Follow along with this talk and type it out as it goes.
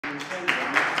God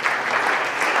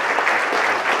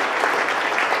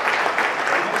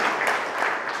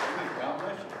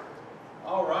bless you.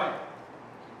 All right.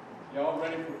 Y'all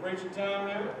ready for preaching time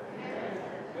now?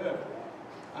 Good.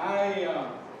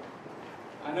 I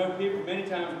know people, many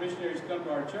times missionaries come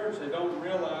to our church, they don't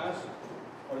realize,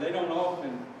 or they don't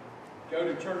often go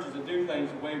to churches to do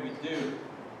things the way we do.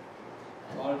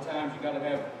 A lot of times you got to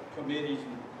have committees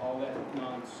and all that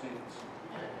nonsense.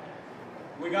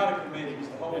 We got a committee. It's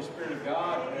the Holy Spirit of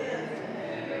God.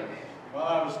 Well,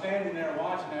 I was standing there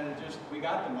watching that, and we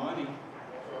got the money.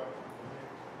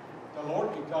 The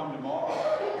Lord can come tomorrow.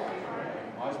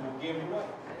 Might as well give it away.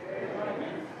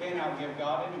 Amen. Can't outgive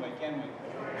God anyway, can we?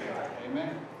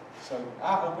 Amen. So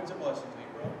I hope it's a blessing to you,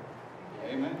 brother.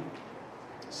 Amen.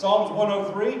 Psalms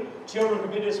 103. Children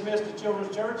can be dismissed to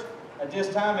Children's Church at this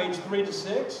time, age 3 to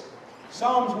 6.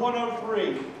 Psalms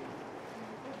 103.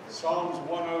 Psalms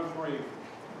 103.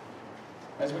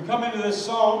 As we come into this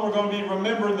psalm, we're going to be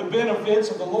remembering the benefits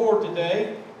of the Lord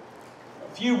today.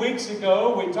 A few weeks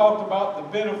ago, we talked about the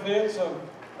benefits of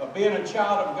being a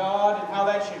child of God and how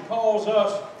that should cause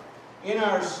us in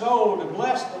our soul to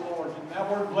bless the Lord. And that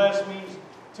word bless means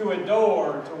to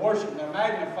adore, to worship, to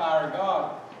magnify our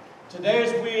God. Today,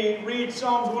 as we read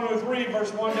Psalms 103,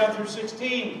 verse 1 down through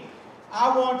 16,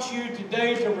 I want you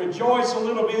today to rejoice a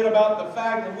little bit about the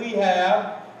fact that we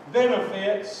have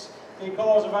benefits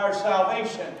because of our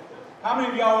salvation. How many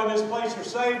of y'all in this place are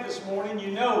saved this morning?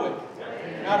 You know it.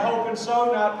 Not hoping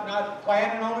so, not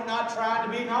planning on it, not trying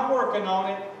to be, not working on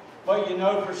it, but you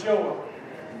know for sure.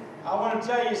 I want to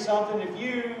tell you something. If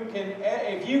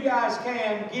you guys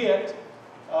can get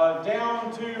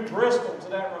down to Bristol to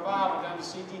that revival, down to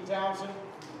C.T. Townsend,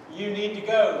 you need to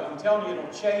go. I'm telling you,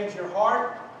 it'll change your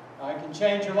heart. It can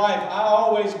change your life. I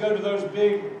always go to those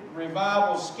big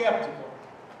revivals skeptical,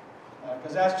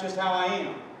 because that's just how I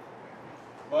am.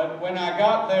 But when I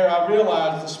got there, I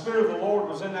realized the Spirit of the Lord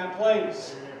was in that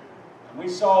place. And we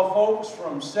saw folks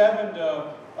from 7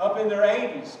 to up in their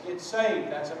 80s get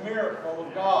saved. That's a miracle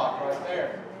of God right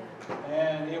there.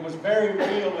 And it was very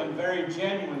real and very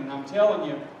genuine. And I'm telling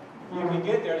you, you can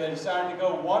get there. They decided to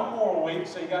go 1 more week,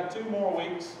 so you got 2 more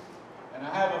weeks. And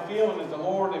I have a feeling that the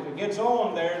Lord, if it gets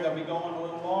on there, they'll be going a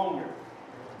little longer.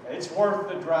 It's worth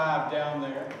the drive down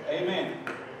there. Amen.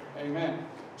 Amen.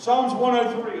 Psalms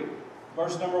 103,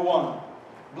 verse number 1.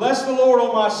 Bless the Lord,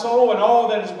 O my soul, and all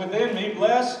that is within me.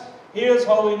 Bless His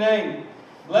holy name.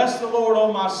 Bless the Lord,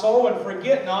 O my soul, and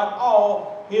forget not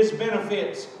all His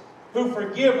benefits, who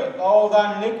forgiveth all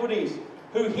thine iniquities,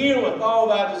 who healeth all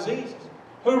thy diseases,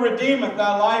 who redeemeth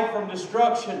thy life from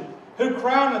destruction, who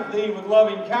crowneth thee with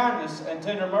loving kindness and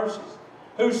tender mercies,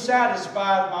 who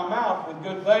satisfieth my mouth with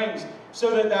good things, so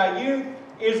that thy youth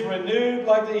is renewed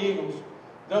like the eagles.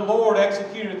 The Lord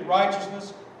executeth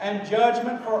righteousness and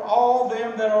judgment for all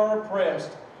them that are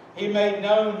oppressed. He made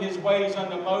known His ways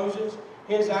unto Moses,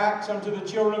 His acts unto the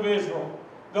children of Israel.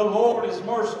 The Lord is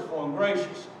merciful and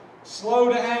gracious, slow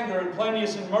to anger and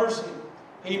plenteous in mercy.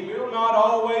 He will not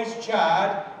always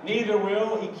chide, neither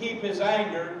will He keep His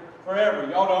anger forever.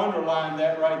 You ought to underline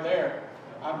that right there.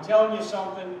 I'm telling you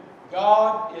something.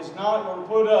 God is not going to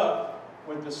put up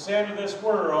with the sin of this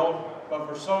world, but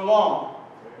for so long.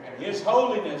 And His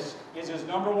holiness is His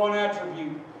number 1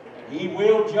 attribute. And He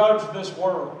will judge this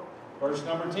world. Verse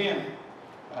number 10.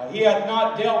 He hath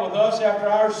not dealt with us after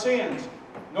our sins,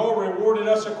 nor rewarded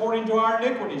us according to our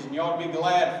iniquities. And you ought to be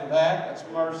glad for that. That's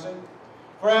mercy.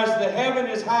 For as the heaven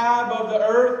is high above the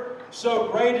earth, so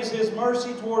great is His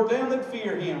mercy toward them that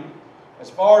fear Him. As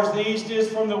far as the east is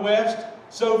from the west,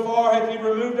 so far hath He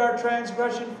removed our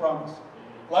transgression from us.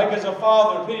 Like as a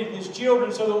father pitieth his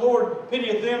children, so the Lord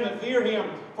pitieth them that fear Him.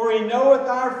 For He knoweth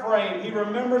our frame. He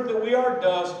remembereth that we are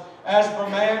dust. As for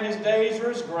man, his days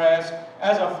are as grass,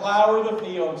 as a flower of the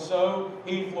field, so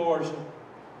he flourisheth.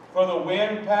 For the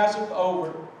wind passeth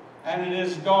over, and it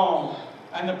is gone,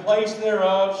 and the place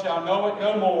thereof shall know it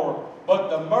no more. But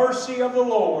the mercy of the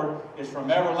Lord is from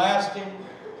everlasting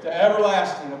to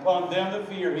everlasting upon them that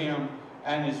fear Him,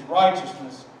 and His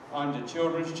righteousness unto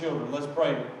children's children. Let's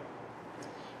pray.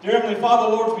 Dear Heavenly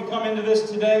Father, Lord, as we come into this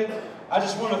today, I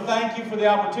just want to thank You for the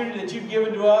opportunity that You've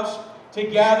given to us to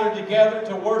gather together,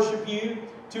 to worship You,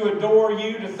 to adore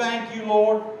You, to thank You,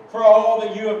 Lord, for all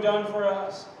that You have done for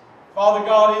us. Father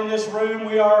God, in this room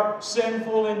we are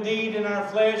sinful indeed in our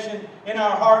flesh, and in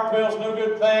our heart dwells no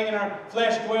good thing, and our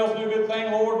flesh dwells no good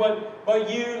thing, Lord. But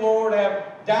You, Lord, have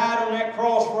died on that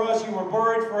cross for us. You were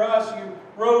buried for us. You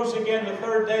rose again the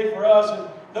 3rd day for us. And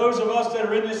those of us that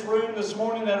are in this room this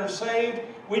morning that are saved,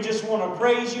 we just want to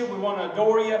praise You. We want to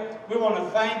adore You. We want to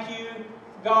thank You,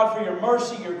 God, for Your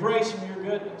mercy, Your grace, and Your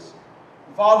goodness.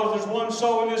 And Father, if there's one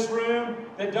soul in this room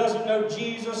that doesn't know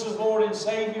Jesus as Lord and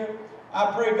Savior,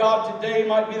 I pray, God, today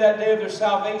might be that day of their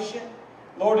salvation.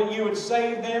 Lord, that you would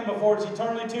save them before it's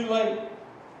eternally too late.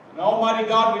 And Almighty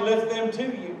God, we lift them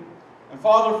to you. And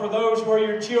Father, for those who are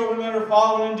your children that are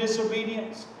following in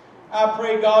disobedience, I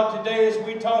pray, God, today as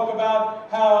we talk about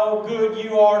how good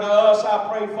you are to us,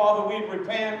 I pray, Father, we'd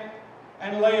repent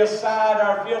and lay aside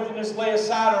our filthiness, lay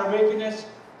aside our wickedness.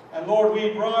 And Lord,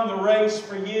 we'd run the race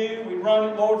for you. We'd run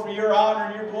it, Lord, for your honor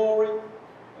and your glory.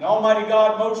 And Almighty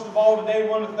God, most of all today, we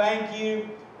want to thank you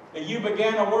that you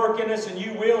began a work in us and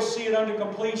you will see it unto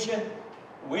completion.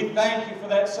 We thank you for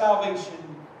that salvation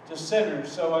to sinners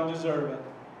so undeserving.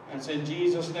 And it's in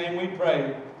Jesus' name we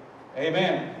pray.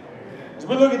 Amen. As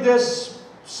we look at this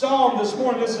psalm this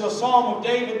morning, this is a psalm of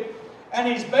David, and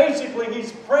he's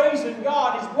praising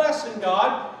God, he's blessing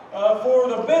God for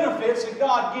the benefits that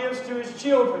God gives to his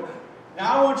children.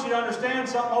 Now I want you to understand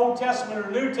something, Old Testament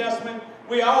or New Testament,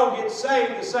 we all get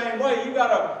saved the same way. You've got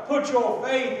to put your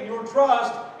faith and your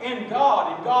trust in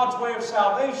God, in God's way of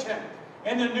salvation.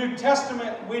 In the New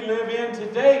Testament we live in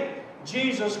today,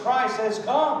 Jesus Christ has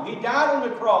come. He died on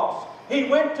the cross. He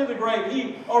went to the grave.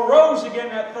 He arose again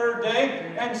that third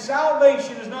day. And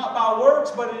salvation is not by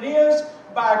works, but it is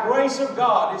by grace of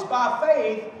God. It's by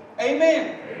faith.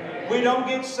 Amen. Amen. We don't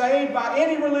get saved by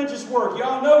any religious work.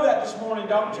 Y'all know that this morning,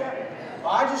 don't you?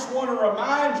 I just want to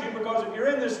remind you, because if you're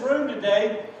in this room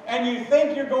today and you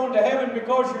think you're going to heaven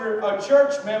because you're a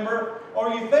church member,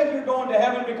 or you think you're going to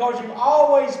heaven because you've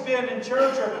always been in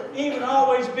church or even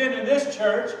always been in this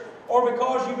church, or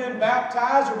because you've been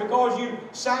baptized, or because you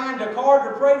signed a card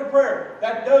or prayed a prayer,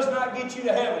 that does not get you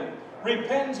to heaven.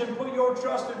 Repentance and put your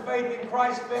trust and faith in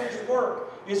Christ's finished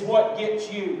work is what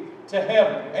gets you to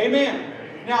heaven. Amen.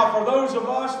 Now, for those of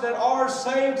us that are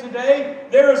saved today,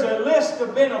 there is a list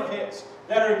of benefits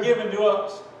that are given to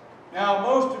us. Now,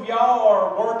 most of y'all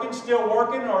are working, still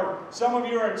working, or some of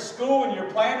you are in school and you're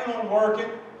planning on working.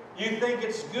 You think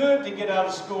it's good to get out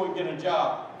of school and get a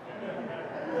job.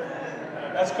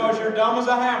 That's because you're dumb as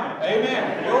a hammer.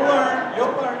 Amen. You'll learn.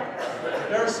 You'll learn.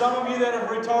 There are some of you that have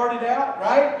retarded out,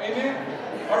 right? Amen.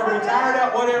 Or retired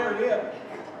out, whatever it is.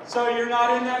 So you're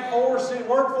not in that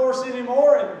workforce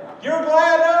anymore, and you're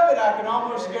glad of it, I can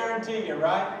almost guarantee you,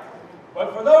 right?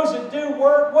 But for those that do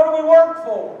work, what do we work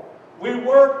for? We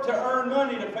work to earn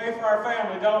money to pay for our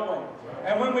family, don't we?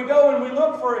 And when we go and we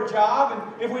look for a job,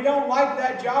 and if we don't like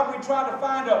that job, we try to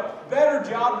find a better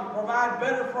job and provide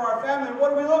better for our family. And what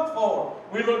do we look for?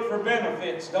 We look for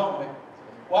benefits, don't we?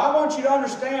 Well, I want you to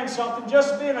understand something.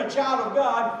 Just being a child of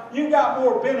God, you've got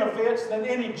more benefits than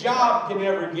any job can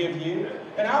ever give you.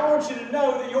 And I want you to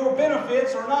know that your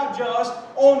benefits are not just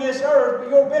on this earth, but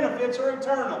your benefits are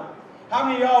eternal. How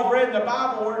many of y'all have read in the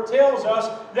Bible where it tells us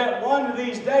that one of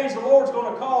these days the Lord's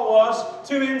going to call us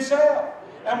to Himself?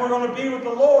 And we're going to be with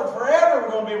the Lord forever.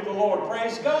 We're going to be with the Lord.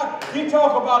 Praise God. You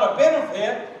talk about a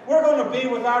benefit, we're going to be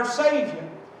with our Savior.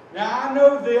 Now, I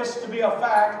know this to be a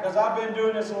fact because I've been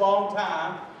doing this a long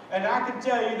time. And I can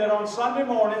tell you that on Sunday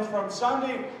mornings, from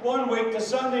Sunday one week to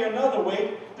Sunday another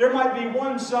week, there might be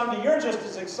one Sunday you're just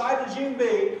as excited as you can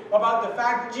be about the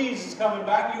fact that Jesus is coming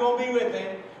back. You're going to be with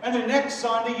Him. And the next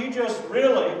Sunday, you just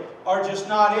really are just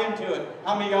not into it.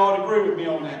 How many of y'all would agree with me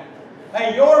on that?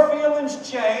 Hey, your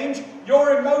feelings change,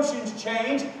 your emotions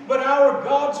change, but our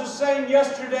God's the same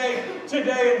yesterday,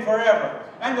 today, and forever.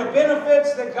 And the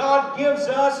benefits that God gives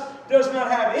us does not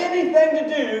have anything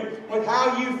to do with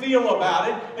how you feel about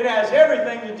it. It has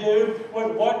everything to do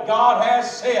with what God has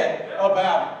said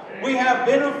about it. We have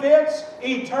benefits,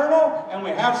 eternal, and we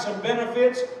have some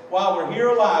benefits while we're here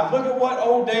alive. Look at what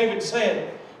old David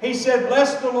said. He said,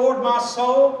 "Bless the Lord, my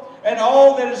soul, and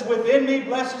all that is within me,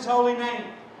 bless His holy name."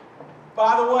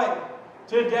 By the way,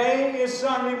 today is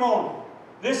Sunday morning.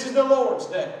 This is the Lord's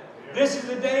Day. This is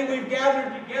the day we've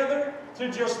gathered together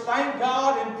to just thank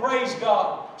God and praise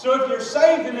God. So if you're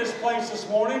saved in this place this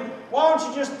morning, why don't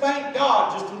you just thank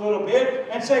God just a little bit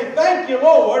and say, "Thank you,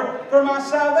 Lord, for my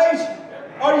salvation."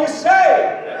 Are you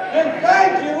saved? Then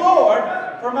thank you, Lord,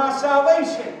 for my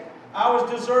salvation. I was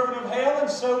deserving of hell, and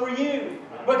so were you.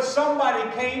 But somebody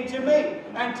came to me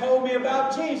and told me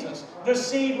about Jesus. The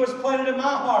seed was planted in my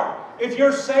heart. If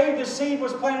you're saved, the seed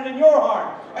was planted in your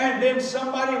heart. And then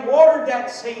somebody watered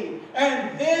that seed.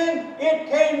 And then it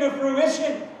came to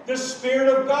fruition. The Spirit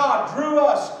of God drew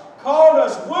us, called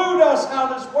us, wooed us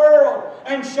out of this world,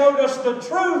 and showed us the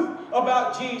truth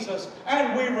about Jesus.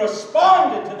 And we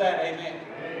responded to that. Amen.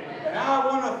 And I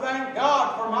want to thank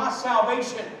God for my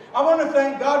salvation. I want to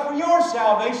thank God for your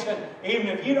salvation, even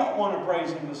if you don't want to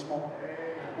praise Him this morning.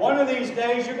 One of these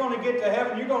days you're going to get to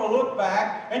heaven, you're going to look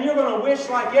back, and you're going to wish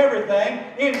like everything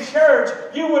in church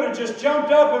you would have just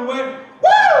jumped up and went,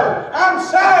 "Woo! I'm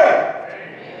saved!"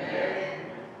 Amen.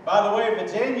 By the way, if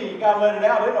it's in you, you got to let it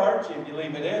out. It'll hurt you if you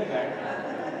leave it in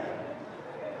there.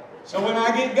 So when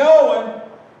I get going,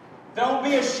 don't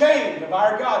be ashamed of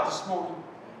our God this morning.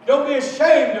 Don't be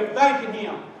ashamed of thanking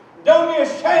Him. Don't be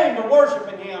ashamed of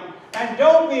worshiping Him. And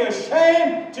don't be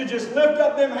ashamed to just lift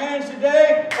up them hands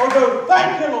today or go,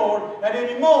 "Thank you, Lord," at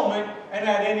any moment and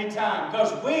at any time.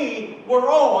 Because we were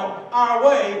on our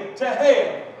way to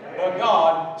hell. But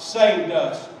God saved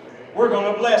us. We're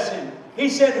going to bless Him. He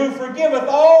said, "Who forgiveth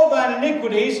all thine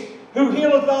iniquities, who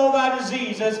healeth all thy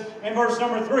diseases," in verse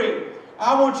number 3.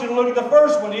 I want you to look at the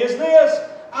first one. Is this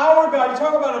our God? You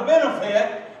talk about a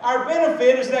benefit. Our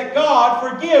benefit is that God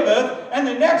forgiveth, and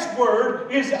the next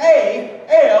word is A-L-L.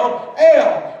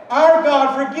 Our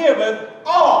God forgiveth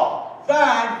all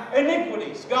thine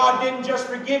iniquities. God didn't just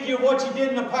forgive you what you did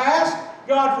in the past.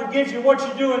 God forgives you what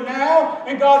you're doing now,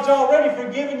 and God's already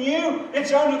forgiven you.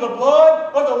 It's under the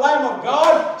blood of the Lamb of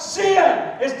God. Sin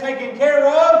is taken care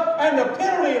of, and the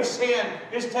penalty of sin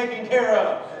is taken care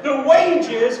of. The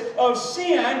wages of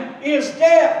sin is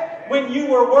death. When you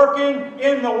were working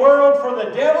in the world for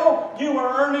the devil, you were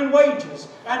earning wages.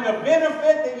 And the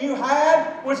benefit that you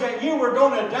had was that you were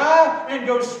going to die and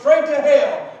go straight to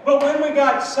hell. But when we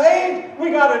got saved,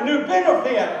 we got a new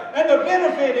benefit. And the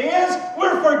benefit is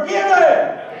we're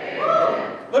forgiven.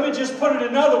 Let me just put it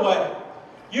another way.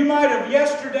 You might have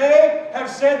yesterday have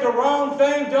said the wrong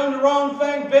thing, done the wrong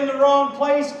thing, been the wrong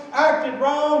place, acted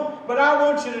wrong. But I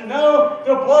want you to know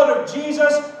the blood of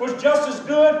Jesus was just as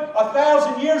good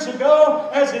 1,000 years ago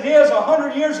as it is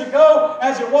 100 years ago,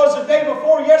 as it was the day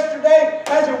before yesterday,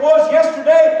 as it was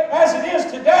yesterday, as it is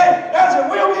today, as it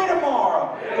will be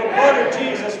tomorrow. The blood of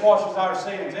Jesus washes our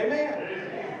sins.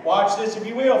 Amen. Watch this if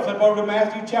you will. Flip over to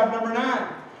Matthew chapter number 9.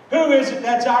 Who is it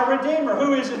that's our Redeemer?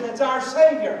 Who is it that's our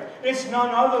Savior? It's none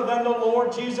other than the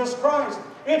Lord Jesus Christ.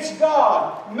 It's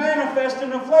God manifest in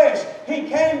the flesh. He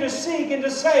came to seek and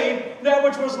to save that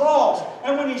which was lost.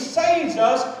 And when He saves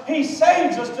us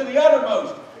to the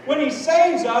uttermost. When He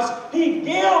saves us, He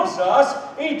gives us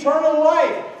eternal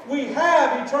life. We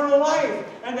have eternal life.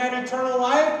 And that eternal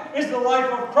life is the life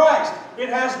of Christ. It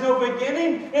has no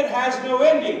beginning. It has no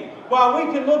ending. While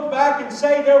we can look back and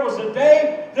say there was a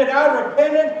day that I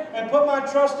repented and put my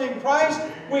trust in Christ,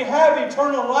 we have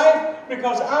eternal life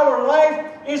because our life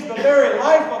is the very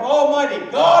life of Almighty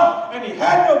God, and He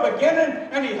had no beginning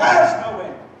and He has no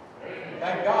end.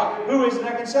 Thank God. Who is it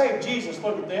that can save? Jesus.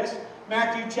 Look at this.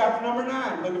 Matthew chapter number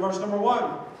 9. Look at verse number 1.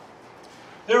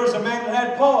 There was a man that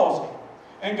had palsy,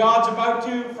 and God's about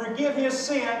to forgive his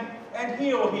sin and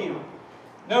heal him.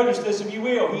 Notice this, if you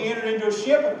will. He entered into a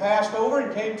ship and passed over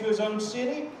and came to his own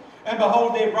city. And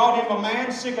behold, they brought him a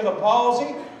man sick of the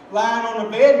palsy, lying on a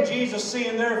bed. And Jesus,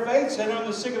 seeing their faith, said unto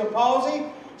the sick of the palsy,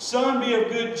 "Son, be of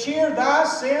good cheer, thy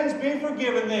sins be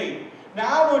forgiven thee."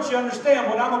 Now I want you to understand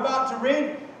what I'm about to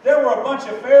read. There were a bunch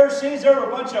of Pharisees, there were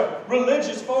a bunch of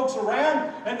religious folks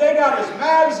around, and they got as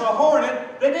mad as a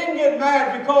hornet. They didn't get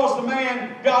mad because the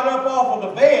man got up off of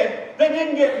the bed. They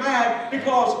didn't get mad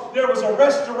because there was a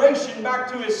restoration back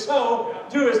to his soul,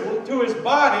 to his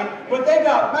body. But they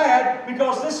got mad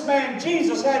because this man,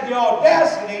 Jesus, had the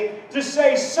audacity to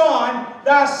say, "Son,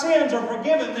 thy sins are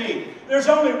forgiven thee." There's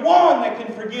only one that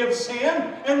can forgive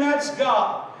sin, and that's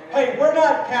God. Hey, we're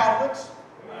not Catholics.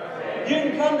 You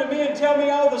can come to me and tell me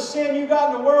all the sin you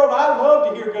got in the world. I love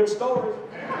to hear good stories.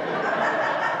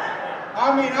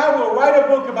 I mean, I will write a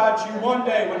book about you one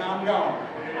day when I'm gone.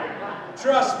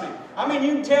 Trust me. I mean,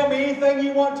 you can tell me anything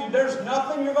you want to. There's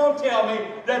nothing you're going to tell me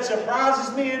that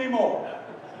surprises me anymore.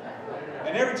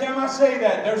 And every time I say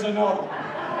that, there's another.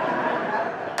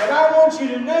 But I want you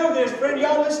to know this, friend.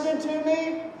 Y'all listening to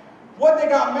me? What they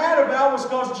got mad about was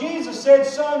because Jesus said,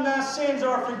 "Son, thy sins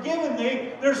are forgiven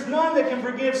thee." There's none that can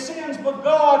forgive sins but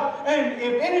God. And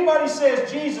if anybody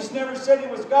says Jesus never said He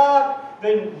was God,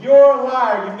 then you're a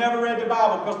liar. You've never read the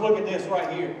Bible, because look at this right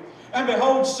here. "And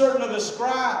behold, certain of the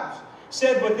scribes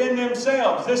said within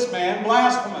themselves, This man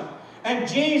blasphemeth. And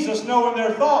Jesus, knowing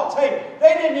their thoughts." Hey,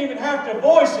 they didn't even have to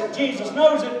voice it. Jesus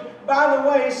knows it. By the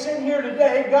way, sitting here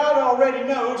today, God already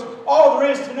knows all there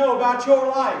is to know about your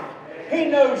life. He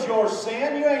knows your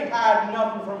sin. You ain't hiding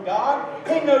nothing from God.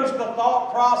 He knows the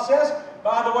thought process.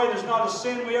 By the way, there's not a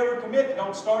sin we ever commit that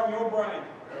don't start in your brain.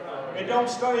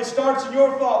 It starts in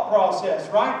your thought process,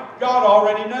 right? God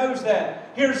already knows that.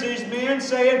 Here's these men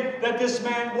saying that this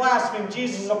man blasphemed.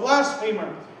 Jesus is a blasphemer.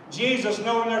 Jesus,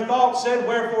 knowing their thoughts, said,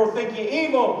 "Wherefore think ye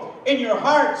evil? in your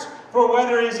hearts. For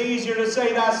whether it is easier to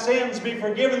say, thy sins be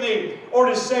forgiven thee, or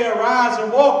to say, arise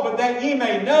and walk, but that ye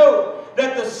may know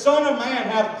that the Son of Man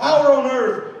hath power on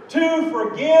earth to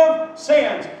forgive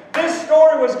sins. This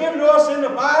story was given to us in the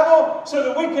Bible so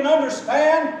that we can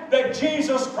understand that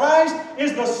Jesus Christ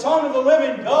is the Son of the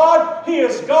living God. He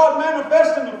is God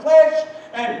manifest in the flesh,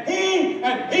 and He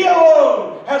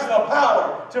alone has the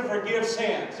power to forgive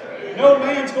sins. No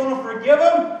man's going to forgive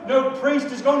them. No priest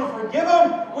is going to forgive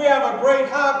them. We have a great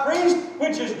high priest,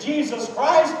 which is Jesus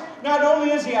Christ. Not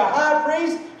only is He a high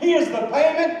priest, He is the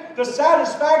payment, the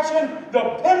satisfaction,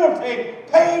 the penalty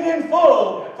paid in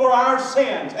full for our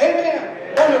sins. Amen.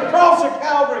 On the cross of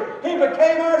Calvary, He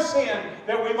became our sin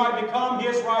that we might become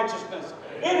His righteousness.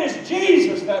 It is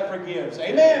Jesus that forgives.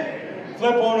 Amen.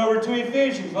 Flip on over to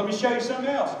Ephesians. Let me show you something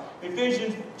else.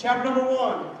 Ephesians chapter number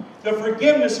 1. The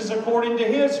forgiveness is according to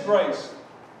His grace.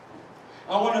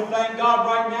 I want to thank God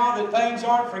right now that things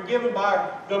aren't forgiven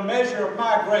by the measure of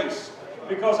my grace.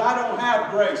 Because I don't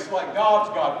have grace like God's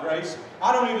got grace.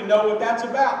 I don't even know what that's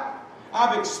about.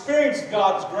 I've experienced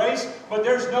God's grace, but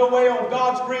there's no way on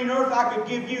God's green earth I could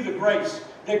give you the grace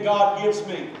that God gives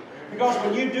me. Because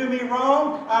when you do me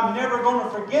wrong, I'm never going to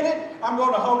forget it. I'm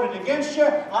going to hold it against you.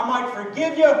 I might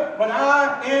forgive you, but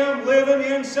I am living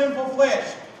in sinful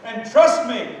flesh. And trust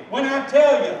me when I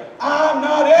tell you, I'm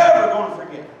not ever going to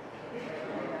forget.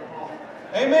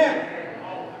 Amen.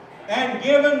 And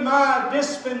given my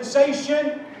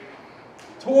dispensation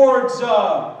towards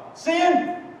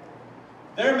sin,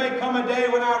 there may come a day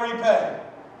when I repay.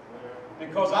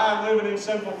 Because I am living in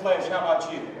sinful flesh. How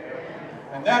about you?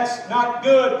 And that's not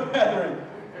good, brethren.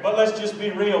 But let's just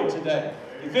be real today.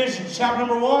 Ephesians chapter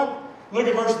number 1. Look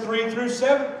at verse 3 through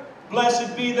 7.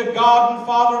 Blessed be the God and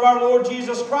Father of our Lord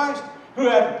Jesus Christ, who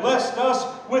hath blessed us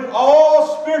with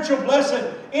all spiritual blessing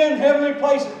in heavenly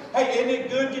places. Hey, isn't it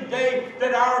good today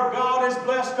that our God has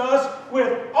blessed us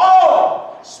with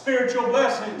all spiritual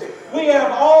blessings? We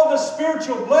have all the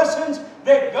spiritual blessings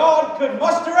that God could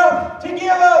muster up to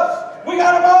give us. We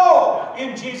got them all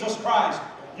in Jesus Christ.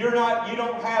 You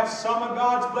don't have some of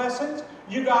God's blessings.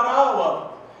 You got all of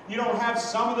them. You don't have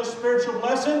some of the spiritual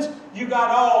blessings. You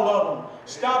got all of them.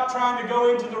 Stop trying to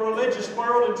go into the religious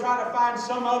world and try to find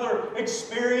some other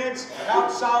experience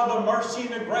outside of the mercy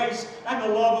and the grace and the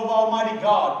love of Almighty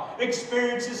God.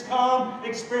 Experiences come,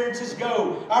 experiences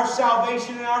go. Our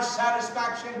salvation and our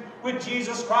satisfaction with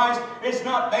Jesus Christ is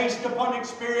not based upon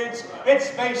experience.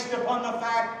 It's based upon the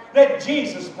fact that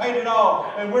Jesus paid it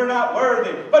all and we're not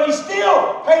worthy. But He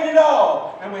still paid it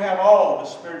all. And we have all the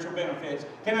spiritual benefits.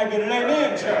 Can I get an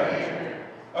amen, church?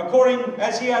 According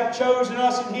as He hath chosen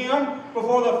us in Him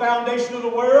before the foundation of the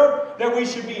world, that we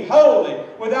should be holy,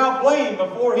 without blame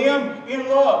before Him in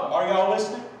love. Are y'all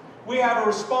listening? We have a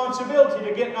responsibility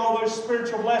to getting all those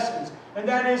spiritual blessings. And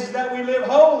that is that we live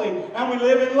holy and we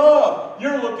live in love.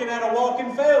 You're looking at a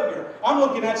walking failure. I'm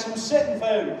looking at some sitting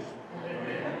failures.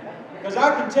 Because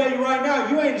I can tell you right now,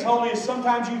 you ain't as holy as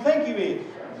sometimes you think you is.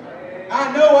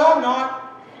 I know I'm not.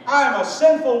 I am a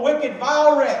sinful, wicked,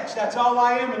 vile wretch. That's all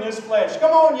I am in this flesh.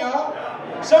 Come on,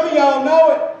 y'all. Some of y'all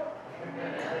know it.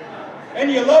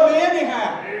 And you love it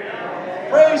anyhow.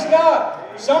 Praise God.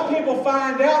 Some people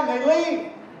find out and they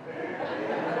leave.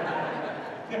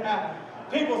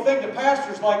 People think the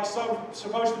pastor's like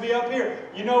supposed to be up here.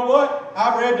 You know what?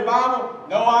 I've read the Bible.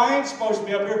 No, I ain't supposed to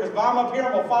be up here, because if I'm up here,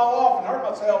 I'm going to fall off and hurt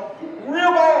myself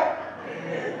real bad.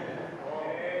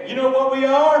 You know what we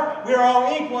are? We are all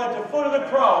equal at the foot of the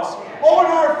cross. On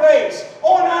our face,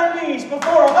 on our knees,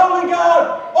 before a holy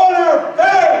God, on our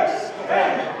face.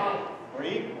 We're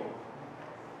equal.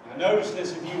 Now notice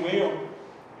this, if you will.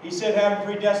 He said, having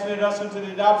predestinated us unto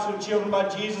the adoption of children by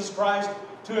Jesus Christ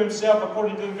to Himself,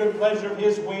 according to the good pleasure of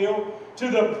His will, to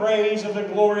the praise of the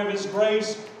glory of His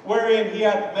grace, wherein He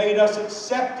hath made us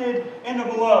accepted in the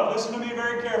beloved. Listen to me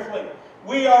very carefully.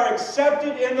 We are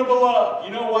accepted in the beloved.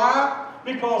 You know why?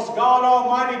 Because God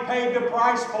Almighty paid the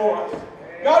price for us.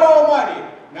 God Almighty.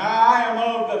 Now, I am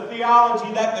of the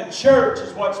theology that the church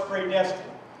is what's predestined.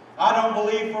 I don't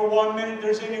believe for 1 minute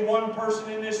there's any one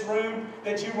person in this room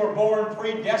that you were born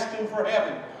predestined for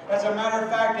heaven. As a matter of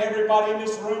fact, everybody in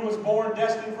this room was born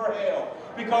destined for hell.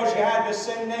 Because you had the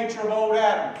sin nature of old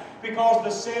Adam. Because the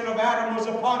sin of Adam was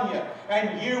upon you.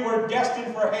 And you were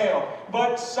destined for hell.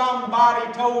 But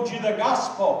somebody told you the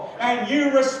gospel. And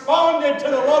you responded to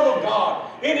the love of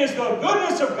God. It is the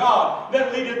goodness of God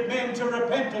that leadeth men to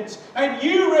repentance. repentance. And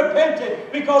you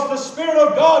repented because the Spirit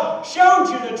of God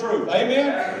showed you the truth. Amen?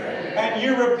 And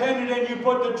you repented and you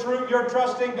put the truth, your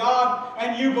trust in God,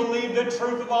 and you believe the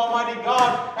truth of Almighty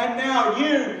God. And now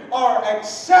you are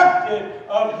accepted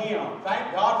of Him.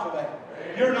 Thank God for that.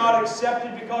 You're not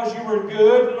accepted because you were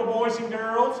good, little boys and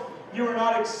girls. You are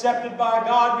not accepted by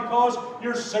God because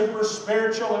you're super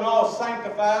spiritual and all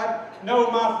sanctified. No,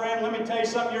 my friend, let me tell you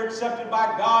something. You're accepted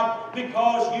by God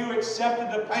because you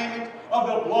accepted the payment of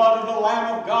the blood of the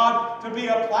Lamb of God to be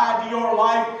applied to your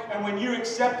life. And when you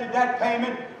accepted that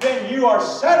payment, then you are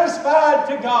satisfied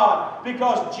to God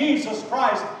because Jesus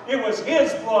Christ, it was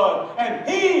His blood. And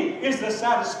He is the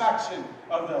satisfaction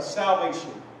of the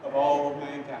salvation of all of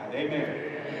mankind. Amen.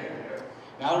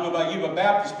 Now, I don't know about you, but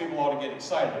Baptist people ought to get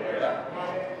excited about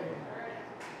that.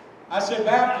 I said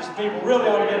Baptist people really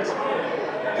ought to get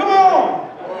excited. Come on!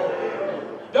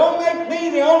 Don't make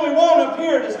me the only one up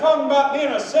here that's talking about being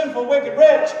a sinful, wicked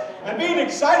wretch and being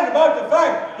excited about the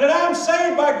fact that I'm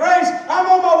saved by grace, I'm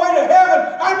on my way to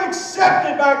heaven, I'm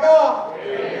accepted by God.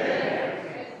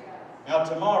 Amen. Now,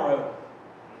 tomorrow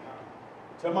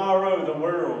the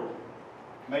world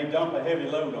may dump a heavy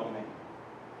load on me.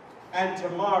 And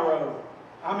tomorrow,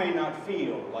 I may not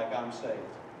feel like I'm saved.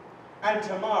 And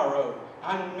tomorrow,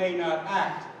 I may not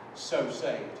act so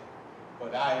saved.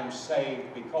 But I am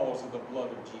saved because of the blood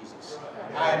of Jesus.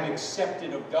 I am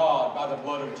accepted of God by the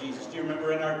blood of Jesus. Do you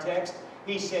remember in our text?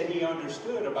 He said He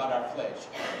understood about our flesh.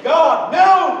 God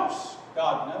knows!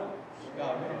 God knows.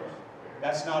 God knows.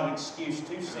 That's not an excuse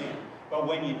to sin. But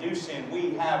when you do sin,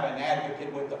 we have an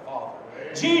advocate with the Father.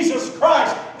 Jesus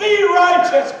Christ, the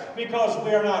righteous, because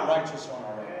we are not righteous on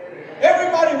our own.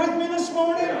 Everybody with me this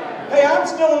morning? Hey, I'm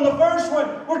still in the first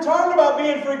one. We're talking about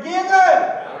being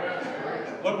forgiven.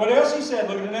 Look what else he said.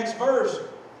 Look at the next verse.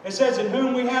 It says, in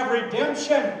whom we have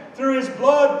redemption through His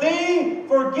blood, the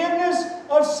forgiveness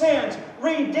of sins.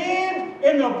 Redeemed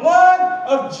in the blood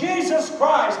of Jesus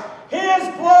Christ. His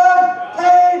blood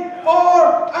paid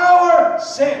for our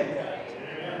sin.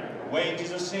 The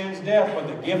wages of sin is death, but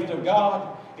the gift of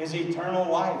God is eternal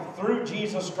life through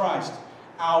Jesus Christ,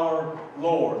 our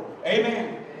Lord.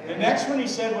 Amen. The next one he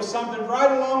said was something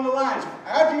right along the lines.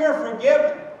 After you're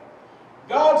forgiven,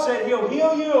 God said He'll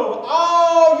heal you of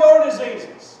all your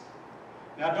diseases.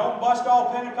 Now don't bust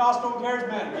all Pentecostal and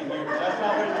charismatic in here, because that's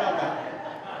not what He's talking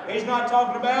about. He's not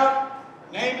talking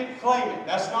about name it, claim it.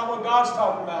 That's not what God's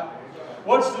talking about.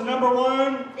 What's the number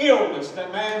one illness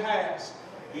that man has?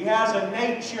 He has a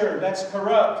nature that's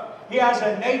corrupt. He has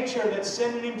a nature that's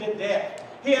sending him to death.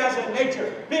 He has a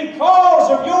nature.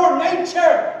 Because of your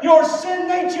nature, your sin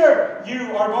nature,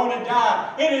 you are going to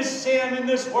die. It is sin in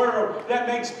this world that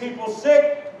makes people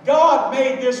sick. God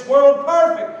made this world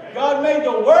perfect. God made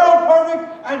the world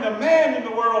perfect and the man in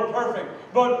the world perfect.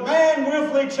 But man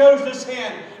willfully chose to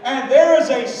sin. And there is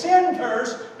a sin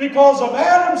curse because of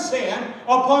Adam's sin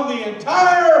upon the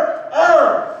entire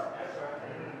earth.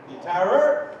 The entire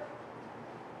earth.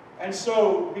 And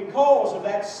so, because of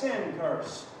that sin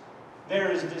curse,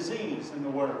 there is disease in the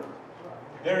world.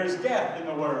 There is death in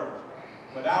the world.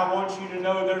 But I want you to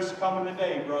know there's coming a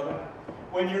day, brother,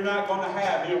 when you're not going to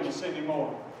have illness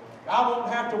anymore. I won't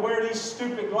have to wear these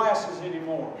stupid glasses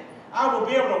anymore. I will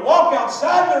be able to walk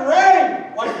outside in the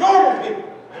rain like normal people.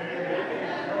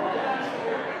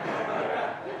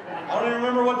 I don't even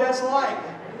remember what that's like.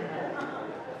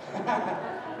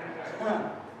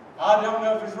 I don't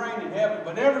know if it's raining in heaven,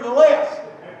 but nevertheless,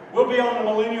 we'll be on the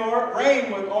millennial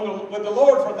reign with the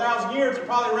Lord for 1,000 years. It'll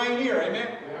probably rain here,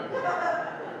 amen?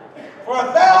 For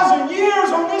 1,000 years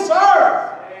on this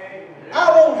earth,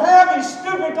 I won't have these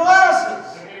stupid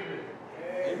glasses.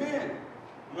 Amen.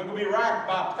 I'm not going to be racked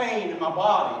by pain in my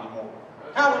body anymore.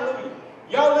 Hallelujah.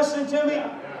 Y'all listening to me?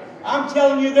 I'm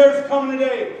telling you, there's coming a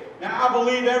day. Now, I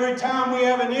believe every time we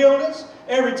have an illness,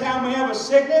 every time we have a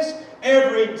sickness,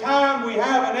 every time we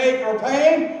have an ache or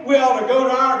pain, we ought to go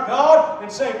to our God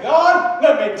and say, God,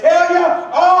 let me tell you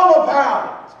all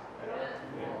about it.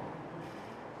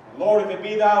 Lord, if it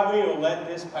be Thy will, let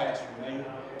this pass from me.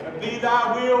 If it be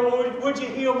Thy will, would you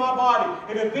heal my body?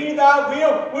 If it be Thy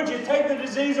will, would you take the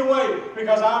disease away?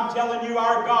 Because I'm telling you,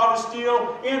 our God is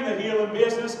still in the healing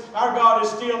business. Our God is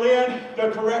still in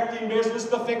the correcting business,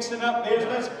 the fixing up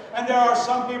business. And there are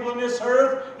some people in this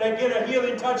earth that get a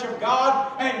healing touch of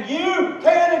God, and you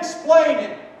can't explain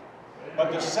it.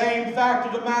 But the same fact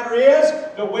of the matter is,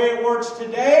 the way it works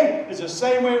today is the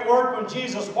same way it worked when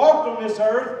Jesus walked on this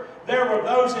earth. There were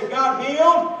those that got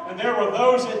healed, and there were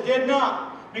those that did not.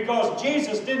 Because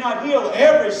Jesus did not heal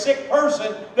every sick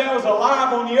person that was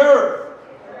alive on the earth.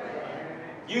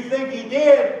 You think He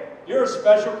did, you're a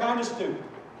special kind of stupid.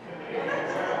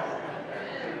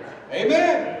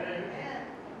 Amen.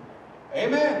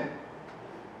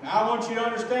 want you to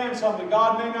understand something.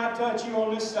 God may not touch you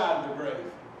on this side of the grave.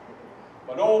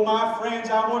 But oh, my friends,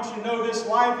 I want you to know this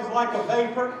life is like a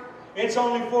vapor. It's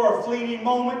only for a fleeting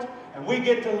moment. And we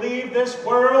get to leave this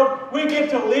world. We get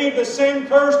to leave the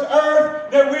sin-cursed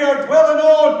earth that we are dwelling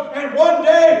on. And one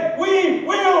day we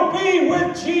will be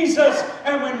with Jesus.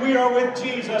 And when we are with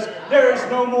Jesus, there is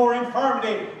no more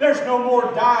infirmity. There's no more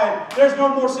dying. There's no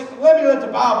more sickness. Let the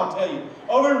Bible tell you.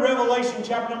 Over in Revelation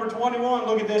chapter number 21,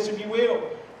 look at this if you will.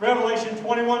 Revelation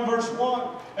 21 verse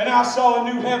 1. And I saw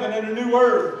a new heaven and a new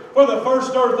earth. For the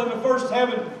first earth and the first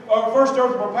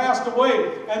earth were passed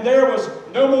away. And there was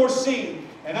no more sea.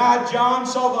 And I, John,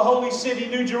 saw the holy city,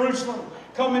 New Jerusalem,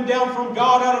 coming down from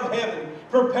God out of heaven,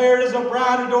 prepared as a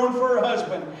bride adorned for her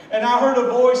husband. And I heard a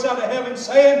voice out of heaven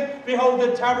saying, Behold,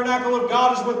 the tabernacle of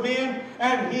God is with men,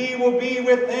 and He will be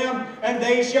with them, and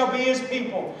they shall be His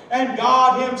people. And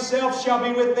God Himself shall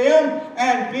be with them,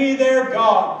 and be their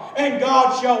God. And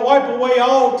God shall wipe away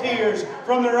all tears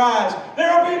from their eyes.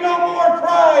 There will be no more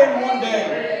crying one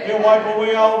day. He'll wipe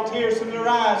away all tears from their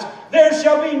eyes. There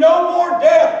shall be no more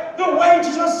death. The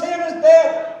wages of sin is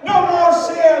death. No more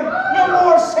sin. No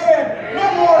more sin.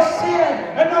 No more sin.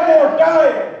 And no more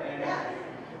dying.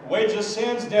 Wages of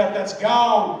sin's death. That's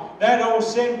gone. That old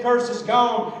sin curse is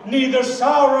gone. Neither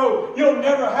sorrow. You'll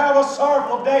never have a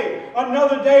sorrowful day.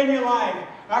 Another day in your life.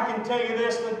 I can tell you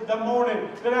this, the morning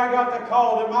that I got the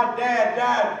call that my dad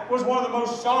died was one of the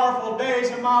most sorrowful days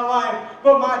in my life.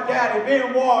 But my daddy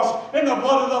being washed in the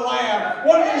blood of the Lamb,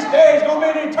 one of these days going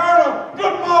to be an eternal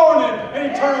good morning,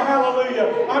 an eternal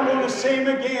hallelujah. I'm going to see Him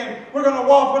again. We're going to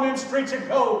walk on them streets of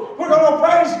gold. We're going to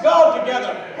praise God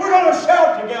together. We're going to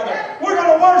shout together. We're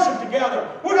going to worship together.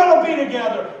 We're going to be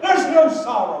together. There's no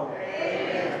sorrow.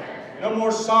 No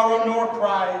more sorrow nor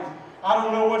crying. I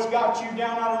don't know what's got you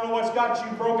down. I don't know what's got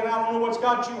you broken. I don't know what's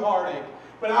got you heartache.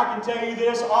 But I can tell you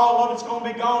this, all of it's going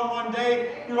to be gone one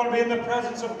day. You're going to be in the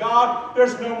presence of God.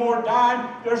 There's no more dying.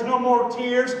 There's no more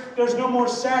tears. There's no more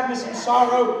sadness and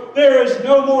sorrow. There is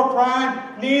no more crying.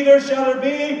 Neither shall there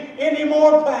be any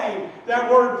more pain. That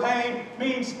word pain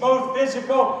means both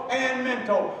physical and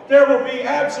mental. There will be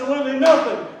absolutely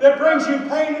nothing that brings you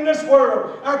pain in this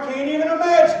world. I can't even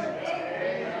imagine it.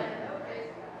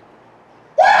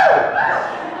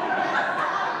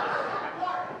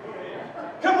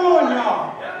 Come on, y'all.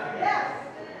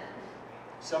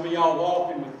 Some of y'all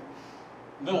walking with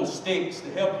little sticks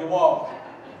to help you walk.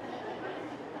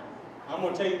 I'm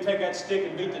going to tell you, take that stick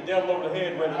and beat the devil over the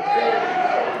head with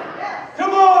it.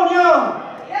 Come on,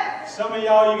 y'all. Some of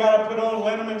y'all, you got to put on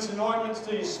liniments and ointments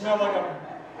till you smell like a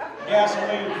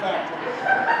gasoline factory.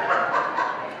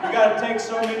 You got to take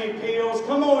so many pills.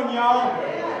 Come on, y'all.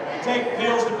 Take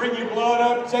pills to bring your blood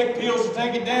up. Take pills to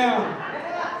take it down.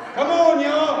 Come on,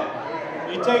 y'all.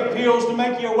 You take pills to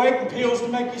make you awake and pills to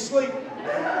make you sleep.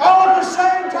 All at the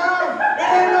same time. It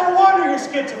ain't no wonder you're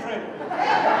schizophrenic.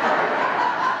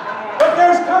 But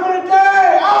there's coming a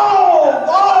day.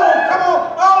 Come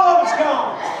on. All of it's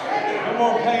gone. No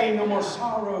more pain, no more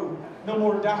sorrow, no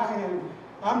more dying.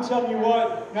 I'm telling you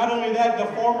what, not only that, the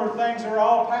former things are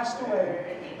all passed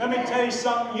away. Let me tell you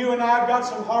something. You and I have got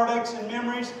some heartaches and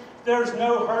memories. There's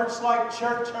no hurts like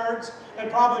church hurts. And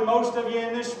probably most of you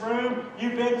in this room,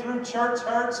 you've been through church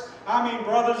hurts. I mean,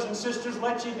 brothers and sisters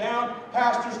let you down.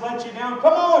 Pastors let you down.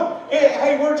 Come on.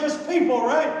 Hey, we're just people,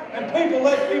 right? And people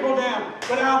let people down.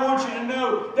 But I want you to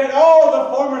know that all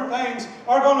the former things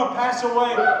are going to pass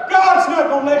away. God's not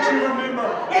going to let you remember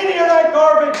any of that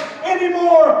garbage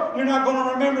anymore. You're not going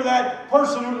to remember that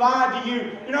person who lied to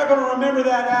you. You're not going to remember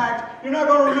that act. You're not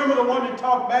going to remember the one that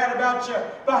talked bad about you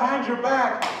behind your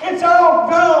back. It's all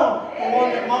gone. The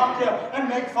one that mocked you and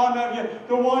make fun of you.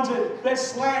 The ones that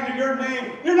slander your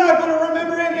name. You're not going to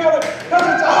remember any of it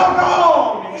because it's all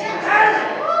gone.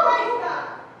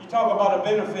 You talk about a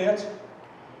benefit.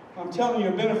 I'm telling you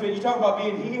a benefit. You talk about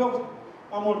being healed.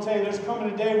 I'm going to tell you there's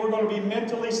coming a day we're going to be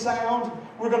mentally sound.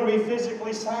 We're going to be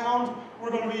physically sound.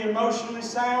 We're going to be emotionally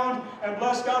sound. And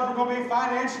bless God, we're going to be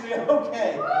financially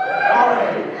okay.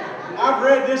 I've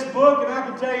read this book and I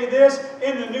can tell you this.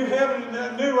 In the new heaven and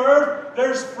the new earth,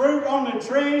 there's fruit on the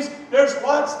trees. There's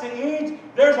lots to eat.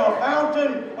 There's a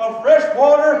fountain of fresh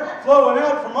water flowing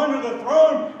out from under the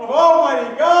throne of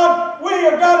Almighty God. We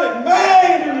have got it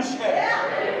made in the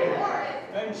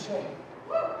shed. Made in the shed.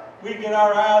 We get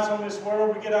our eyes on this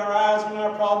world. We get our eyes on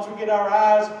our problems. We get our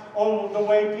eyes on the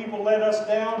way people let us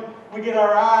down. We get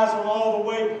our eyes on all the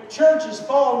way. Church is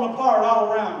falling apart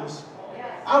all around us.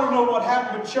 I don't know what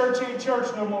happened, but church ain't church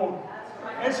no more.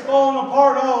 It's falling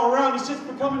apart all around us. It's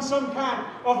becoming some kind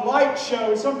of light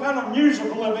show, some kind of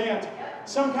musical event.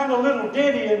 some kind of little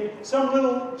ditty and some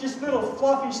just little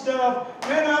fluffy stuff.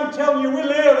 Man, I'm telling you, we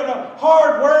live in a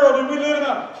hard world and we live in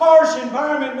a harsh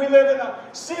environment. We live in a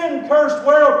sin-cursed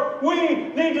world.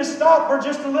 We need to stop for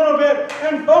just a little bit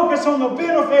and focus on the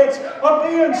benefits of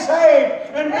being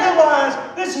saved and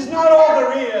realize this is not all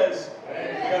there is.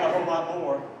 We've got a whole lot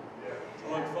more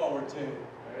to look forward to.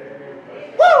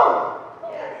 Woo!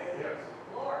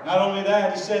 Not only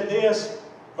that, he said this,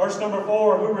 verse number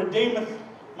 4, who redeemeth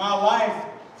my life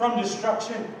from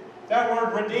destruction. That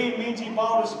word redeem means he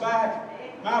bought us back.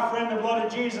 My friend, the blood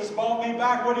of Jesus bought me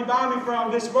back. What did he buy me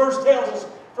from? This verse tells us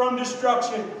from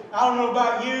destruction. I don't know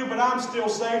about you, but I'm still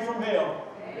saved from hell.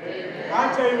 Amen.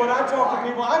 I tell you what, I talk to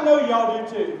people, I know y'all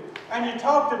do too. And you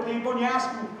talk to people and you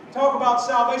ask them, talk about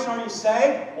salvation, are you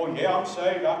saved? Well, yeah, I'm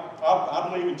saved. I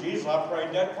believe in Jesus. I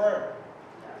prayed that prayer.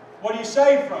 What are you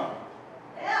saved from?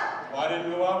 Well, I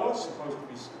didn't know I was supposed to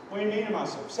be saved. What do you mean, am I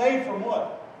saved? Saved from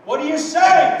what? What are you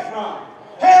saved from?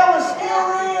 Hell is still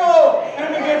real.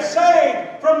 And we get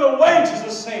saved from the wages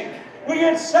of sin. We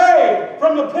get saved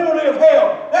from the penalty of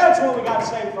hell. That's what we got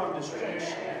saved from,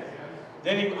 destruction.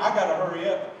 Then I got to hurry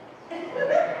up.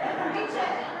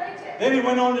 Then he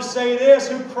went on to say this,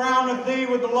 who crowneth thee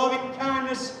with the loving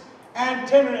kindness and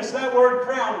tenderness. That word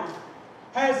crowned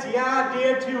has the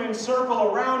idea to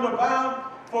encircle around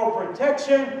about for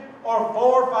protection or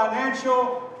for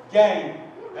financial gain.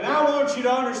 And I want you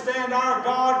to understand our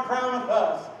God crowneth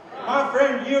us. My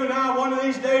friend, you and I, one of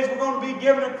these days we're going to be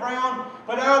given a crown,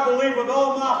 but I believe with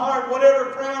all my heart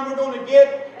whatever crown we're going to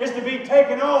get is to be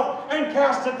taken off and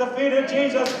cast at the feet of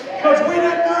Jesus, because we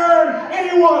didn't earn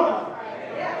any one of them.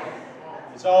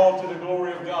 It's all to the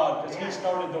glory of God, because He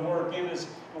started the work in us.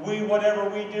 Whatever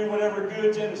we do, whatever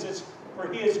good's in us, it's for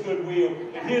His good will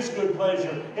and His good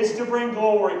pleasure. It's to bring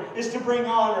glory. It's to bring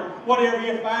honor. Whatever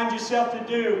you find yourself to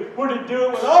do, we're to do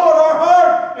it with all of our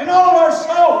heart and all of our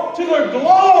soul to the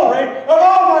glory of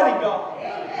Almighty God.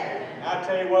 And I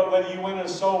tell you what, whether you win a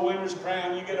soul winner's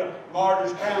crown, you get a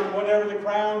martyr's crown, whatever the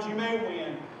crowns you may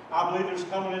win, I believe there's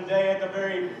coming a day at the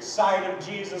very sight of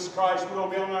Jesus Christ, we're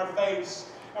going to be on our face.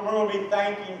 And we're going to be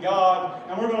thanking God.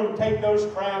 And we're going to take those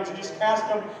crowns and just cast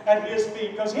them at His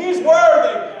feet. Because He's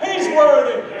worthy. He's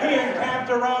worthy. He encamped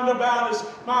around about us.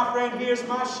 My friend, He is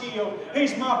my shield.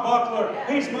 He's my buckler.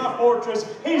 He's my fortress.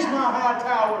 He's my high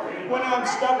tower. When I'm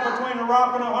stuck between a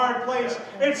rock and a hard place,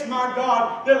 it's my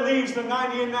God that leaves the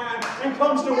 99 and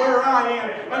comes to where I am.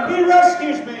 And He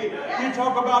rescues me. You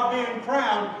talk about being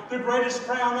crowned. The greatest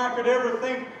crown I could ever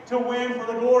think to win for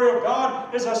the glory of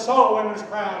God is a soul winner's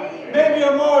crown. Maybe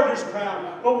a martyr's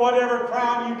crown. But whatever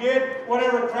crown you get,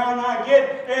 whatever crown I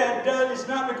get, it's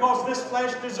not because this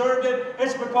flesh deserved it.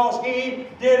 It's because He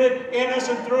did it in us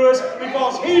and through us.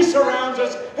 Because He surrounds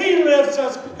us. He lifts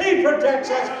us. He protects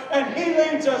us. And He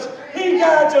leads us. He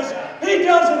guides us. He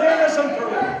does it in us and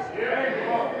through us.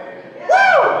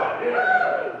 Woo!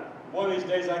 One of these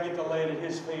days I get to lay it at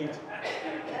His feet.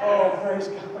 Oh, praise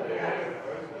God.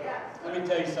 Let me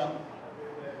tell you something.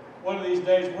 One of these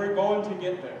days we're going to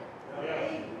get there.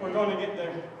 We're going to get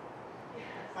there.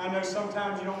 I know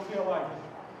sometimes you don't feel like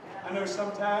it. I know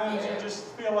sometimes you just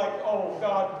feel like, oh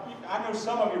God, I know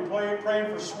some of you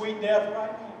praying for sweet death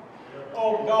right now.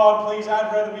 Oh God, please,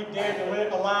 I'd rather be dead than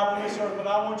live alive on this earth, but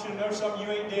I want you to know something.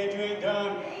 You ain't dead, you ain't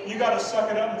done. You got to suck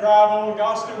it up and drive on.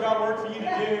 God's still got work for you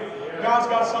to do. God's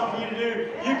got something for you to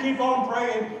do. You keep on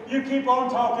praying. You keep on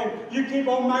talking. You keep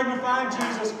on magnifying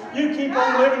Jesus. You keep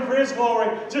on living for His glory.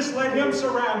 Just let Him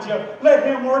surround you. Let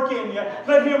Him work in you.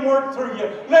 Let Him work through you.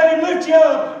 Let Him lift you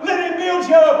up. Let Him build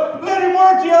you up. Let Him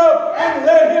work you up. And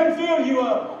let Him fill you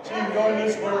up. So you can go in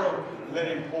this world. Let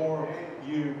Him pour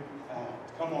you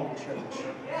out. Come on, church.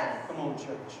 Come on,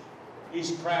 church.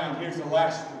 He's crowned. Here's the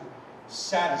last one.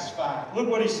 Satisfied. Look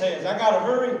what He says. I got to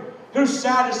hurry. Who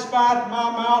satisfieth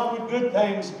my mouth with good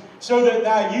things, so that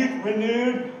thy youth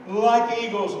renewed like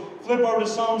eagles. Flip over to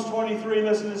Psalms 23.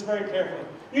 Listen to this very carefully.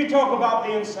 You talk about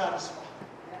being satisfied.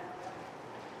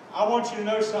 I want you to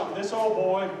know something. This old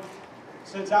boy,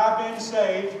 since I've been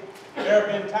saved, there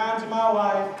have been times in my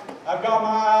life I've got my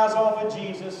eyes off of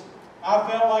Jesus. I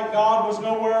felt like God was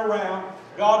nowhere around.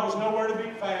 God was nowhere to be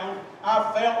found.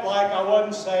 I felt like I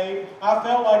wasn't saved. I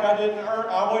felt like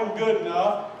I wasn't good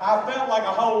enough. I felt like a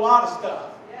whole lot of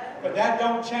stuff. But that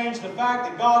don't change the fact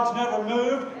that God's never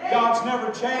moved. God's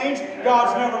never changed.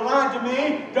 God's never lied to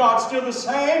me. God's still the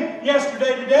same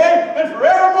yesterday, today, and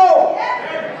forevermore.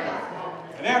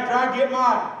 And after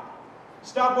I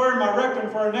stop wearing my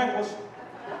rectum for a necklace,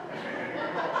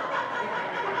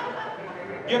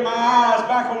 get my eyes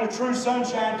back on the true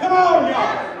sunshine. Come on,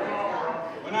 y'all.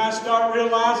 When I start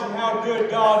realizing how good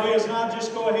God is, and I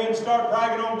just go ahead and start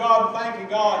bragging on God and thanking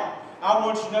God, I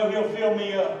want you to know He'll fill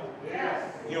me up.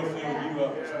 He'll fill you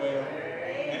up as well.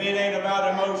 And it ain't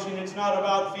about emotion. It's not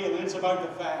about feeling. It's about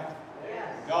the fact.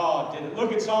 God did it.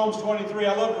 Look at Psalms 23.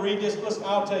 I love to read this. Listen,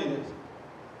 I'll tell you this.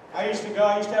 I used to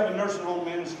have a nursing home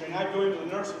ministry, and I'd go into the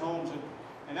nursing homes,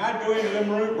 and I'd go into them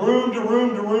room to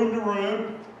room to room to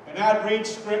room, and I'd read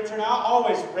Scripture, and I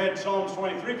always read Psalms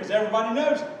 23 because everybody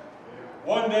knows it.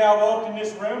 One day I walked in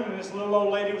this room, and this little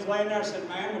old lady was laying there. I said,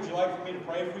 "Ma'am, would you like for me to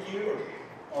pray for you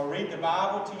or read the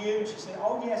Bible to you?" And she said,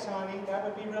 "Oh, yes, honey, that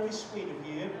would be really sweet of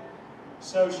you."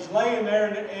 So she's laying there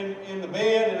in the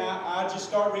bed, and I just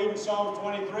start reading Psalm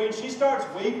 23, and she starts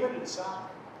weeping and sighing.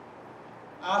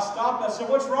 I stopped. I said,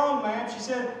 "What's wrong, ma'am?" She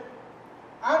said,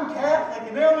 "I'm Catholic,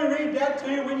 and they only read that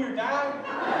to you when you're dying."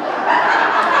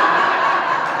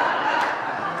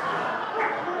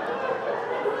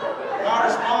 My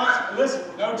response, listen,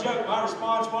 no joke, my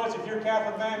response was, if you're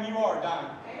Catholic, ma'am, you are dying.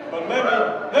 But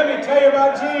let me tell you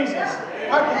about Jesus.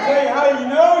 I can tell you how you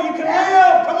know you can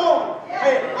live. Come on.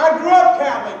 Hey, I grew up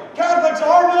Catholic. Catholics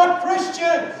are not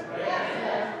Christians.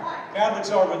 Catholics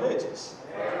are religious.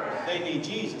 They need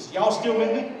Jesus. Y'all still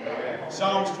with me?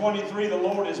 Psalms 23, the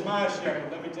Lord is my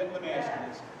shepherd. Let me ask you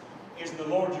this. Is the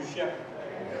Lord your shepherd?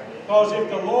 Because if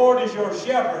the Lord is your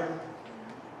shepherd,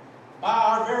 by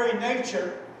our very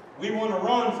nature, we want to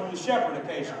run from the shepherd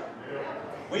occasionally.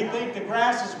 We think the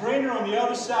grass is greener on the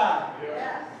other side.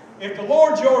 If the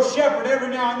Lord's your shepherd, every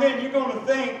now and then you're going to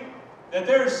think that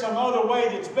there's some other way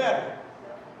that's better.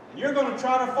 And you're going to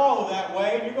try to follow that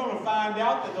way, and you're going to find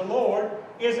out that the Lord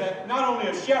is not only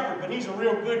a shepherd, but He's a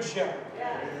real good shepherd.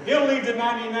 He'll leave the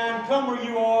 99, come where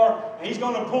you are, and He's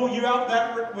going to pull you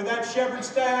out with that shepherd's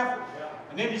staff,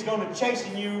 and then He's going to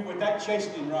chasten you with that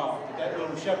chastening rod that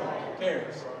little shepherd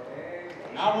carries.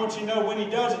 And I want you to know when He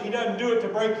does it, He doesn't do it to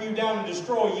break you down and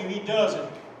destroy you. He does it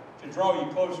to draw you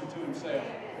closer to Himself.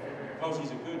 Because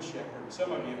He's a good shepherd.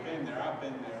 Some of you have been there. I've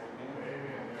been there. Amen.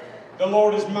 The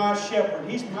Lord is my shepherd.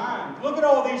 He's mine. Look at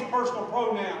all these personal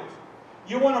pronouns.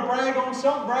 You want to brag on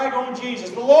something? Brag on Jesus.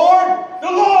 The Lord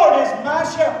is my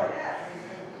shepherd.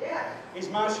 He's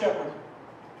my shepherd.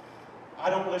 I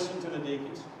don't listen to the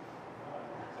deacons.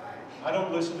 I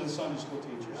don't listen to the Sunday school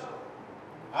teachers.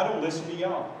 I don't listen to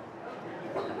y'all.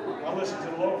 I listen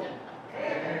to the Lord.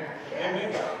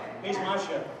 Amen. He's my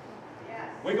shepherd.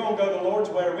 We're going to go the Lord's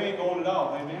way or we ain't going at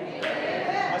all. Amen.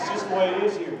 That's just the way it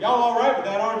is here. Y'all all right with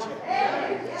that, aren't you?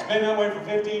 It's been that way for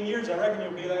 15 years. I reckon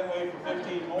you'll be that way for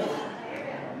 15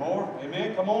 more.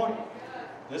 Amen. Come on.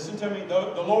 Listen to me.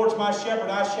 The Lord's my shepherd.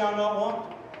 I shall not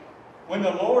want. When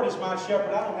the Lord is my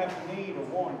shepherd, I don't have to need or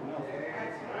want nothing.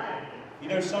 You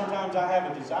know, sometimes I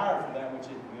have a desire for that which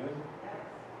isn't good.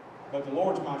 But the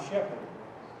Lord's my shepherd.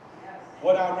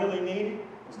 What I really needed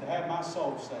was to have my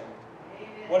soul saved.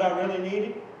 What I really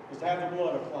needed was to have the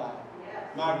blood applied.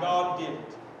 My God did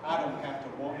it. I don't have to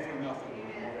want for nothing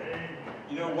anymore.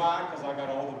 You know why? Because I got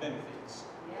all the benefits.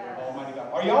 Almighty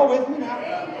God. Are y'all with me now?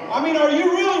 I mean, are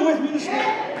you really with me this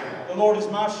morning? The Lord is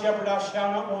my shepherd, I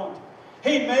shall not want.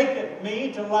 He maketh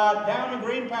me to lie down in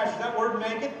green pastures. That word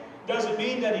maketh doesn't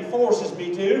mean that He forces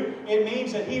me to. It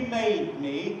means that He made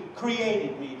me,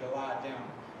 created me to lie down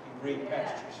in green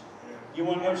pastures. You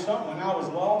want to know something? When I was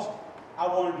lost, I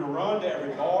wanted to run to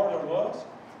every bar there was.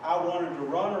 I wanted to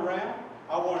run around.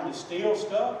 I wanted to steal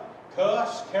stuff,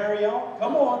 cuss, carry on.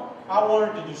 Come on. I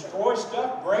wanted to destroy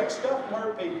stuff, break stuff, and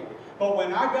hurt people. But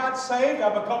when I got saved, I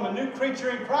become a new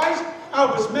creature in Christ. I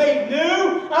was made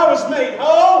new. I was made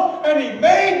whole. And He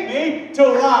made me to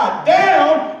lie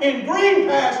down in green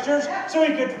pastures so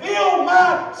He could fill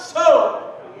my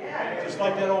soul. Just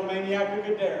like that old maniac who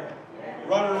could dare.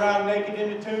 Running around naked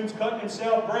in the tombs, cutting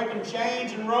himself, breaking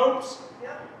chains and ropes.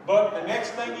 But the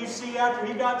next thing you see after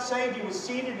he got saved, he was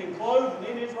seated and clothed and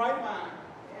in his right mind.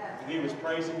 And he was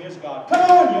praising his God. Come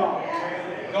on,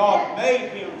 y'all. God made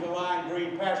him to lie in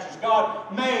green pastures.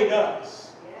 God made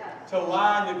us to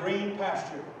lie in the green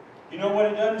pasture. You know what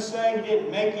it doesn't say? He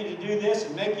didn't make you to do this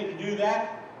and make you to do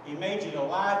that. He made you to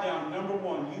lie down. Number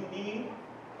one, you need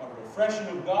a refreshing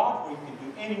of God where you can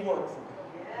do any work for God.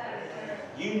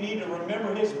 You need to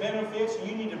remember His benefits.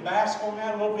 You need to bask on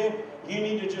that a little bit. You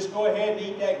need to just go ahead and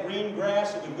eat that green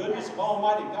grass of the goodness of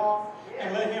Almighty God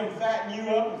and let Him fatten you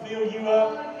up and fill you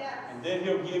up. And then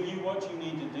He'll give you what you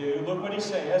need to do. Look what He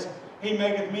says. He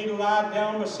maketh me to lie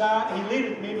down beside, He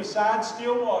leadeth me beside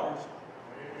still waters.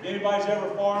 If anybody's ever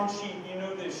farmed sheep, you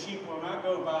know this. Sheep will not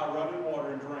go by running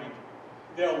water and drink.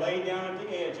 They'll lay down at the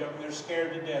edge of it and they're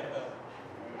scared to death of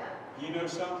it. You know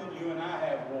something? You and I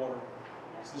have water.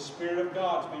 It's the Spirit of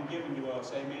God's been given to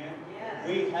us. Amen? Yes.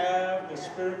 We have the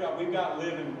Spirit of God. We've got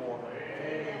living water.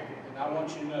 Amen. And I want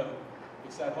you to know,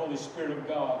 It's that Holy Spirit of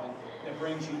God that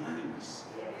brings you peace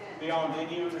beyond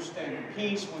any understanding.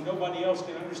 Peace when nobody else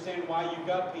can understand why you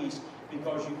got peace,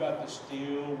 because you got the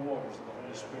still waters of the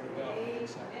Holy Spirit of God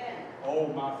inside. Oh,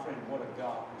 my friend, what a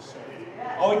God we serve.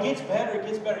 Oh, it gets better, it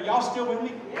gets better. Y'all still with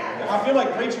me? I feel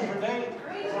like preaching for Dave.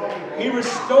 He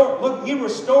restored, look, He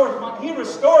restored my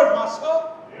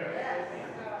soul.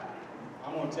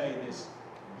 I'm going to tell you this.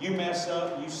 You mess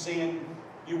up, you sin,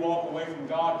 you walk away from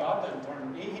God, God doesn't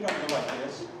turn. He don't go like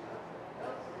this.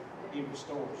 He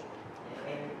restores you.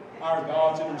 Our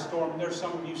God's in restoring. There's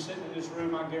some of you sitting in this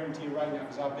room, I guarantee you right now,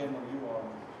 because I've been where you are.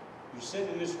 You're sitting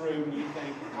in this room and you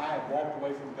think, I have walked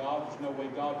away from God. There's no way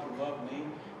God can love me.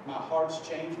 My heart's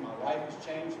changed. My life has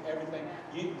changed. Everything.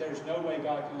 There's no way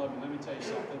God can love me. Let me tell you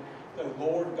something. The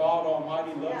Lord God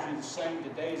Almighty loves you the same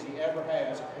today as He ever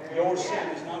has. Your sin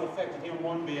has not affected Him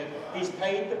one bit. He's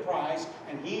paid the price,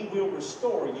 and He will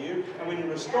restore you. And when He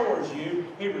restores you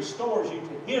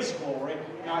to His glory,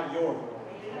 not your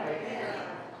glory.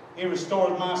 He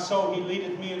restored my soul. He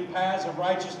leadeth me in paths of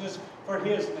righteousness for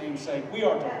His name's sake. We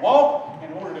are to walk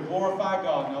in order to glorify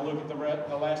God. Now look at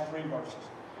the last 3 verses.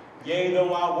 Yea,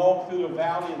 though I walk through the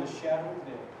valley of the shadow of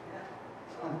death.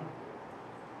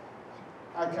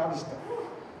 I gotta stop.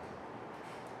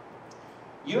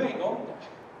 You ain't going to die.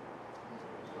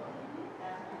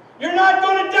 You're not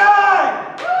going to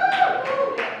die.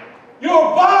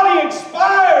 Your body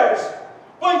expires,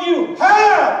 but you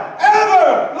have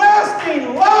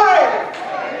everlasting life.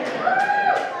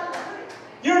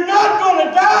 You're not going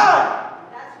to die.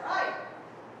 That's right.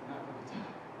 You're not going to die.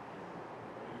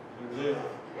 You live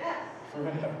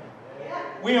forever.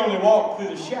 We only walk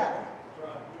through the shadow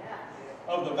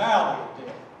of the valley of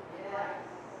death.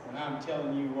 And I'm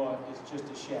telling you what, it's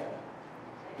just a shadow.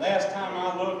 Last time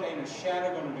I looked, ain't a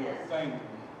shadow going to do a thing to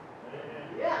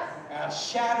me. A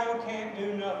shadow can't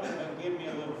do nothing but give me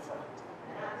a little fright.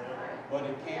 But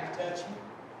it can't touch me.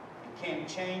 It can't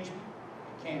change me.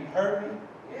 It can't hurt me.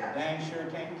 It dang sure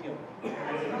can't kill me.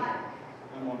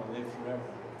 I'm going to live forever.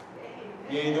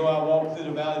 Yea, though I walk through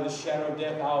the valley of the shadow of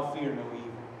death, I'll fear no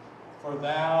evil. For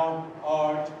Thou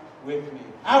art with me.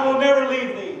 I will never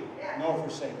leave Thee, nor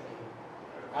forsake Thee.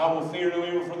 I will fear no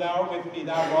evil, for Thou art with me.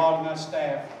 Thy rod and Thy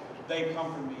staff, they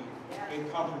comfort me.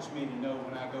 It comforts me to know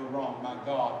when I go wrong, my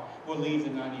God will leave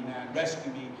the 99,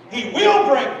 rescue me. He will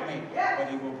break me, but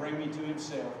He will bring me to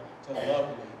Himself to love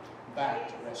me back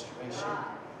to restoration.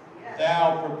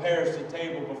 Thou preparest a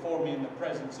table before me in the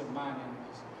presence of mine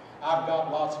enemies. I've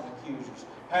got lots of accusers.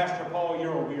 Pastor Paul,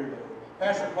 you're a weirdo.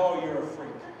 Pastor Paul, you're a freak.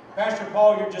 Pastor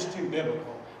Paul, you're just too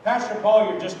biblical. Pastor Paul,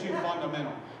 you're just too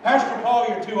fundamental. Pastor Paul,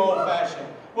 you're too old-fashioned.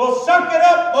 Well, suck it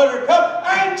up, buttercup.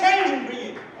 I ain't changing for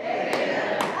you.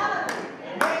 Amen.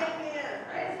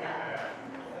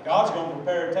 God's going to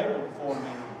prepare a table before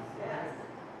me.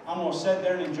 I'm going to sit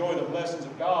there and enjoy the blessings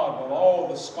of God, but all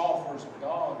the scoffers of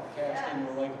God are cast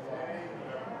into the lake of fire.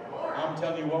 I'm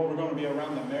telling you what, we're going to be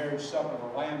around the marriage supper of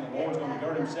the Lamb. The Lord's going to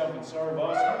gird Himself and serve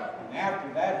us. And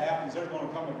after that happens, there's going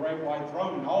to come a great white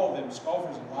throne, and all of them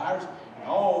scoffers and liars, and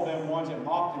all of them ones that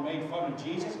mocked and made fun of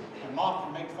Jesus, and mocked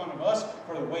and made fun of us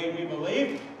for the way we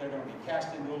believe, they're going to be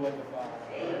cast into a lake of fire.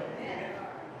 Amen.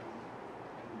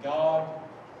 And God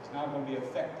is not going to be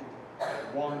affected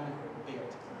one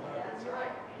bit. That's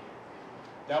right.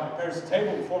 Thou preparest a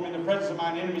table before me in the presence of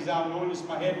mine enemies. Thou anointest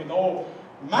my head with oil.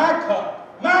 My cup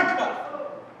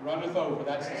runneth over.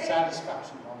 That's the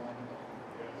satisfaction of Almighty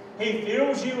God. He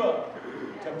fills you up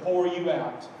to pour you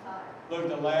out. Look at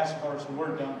the last verse, and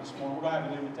we're done this morning. We're going to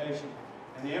have an invitation.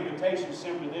 And the invitation is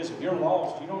simply this. If you're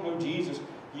lost, you don't know Jesus,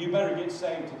 you better get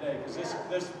saved today.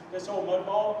 Because this old mud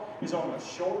ball is on a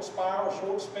short spiral,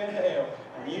 short spin to hell.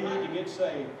 And you need to get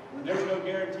saved. And there's no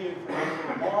guarantee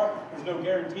for tomorrow. There's no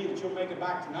guarantee that you'll make it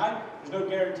back tonight. There's no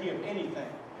guarantee of anything.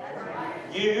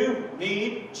 You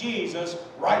need Jesus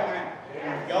right now.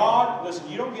 And God, listen,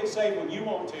 you don't get saved when you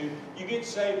want to. You get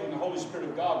saved when the Holy Spirit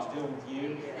of God is dealing with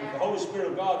you. And if the Holy Spirit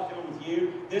of God is dealing with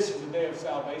you, this is the day of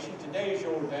salvation. Today is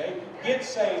your day. Get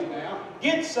saved now.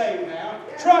 Get saved now.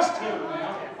 Trust Him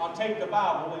now. I'll take the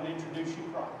Bible and introduce you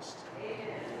Christ.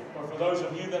 But for those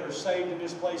of you that are saved in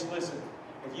this place, listen.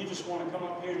 If you just want to come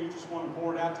up here and you just want to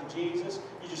pour it out to Jesus,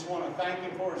 you just want to thank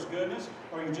Him for His goodness,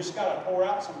 or you just got to pour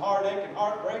out some heartache and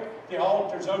heartbreak, the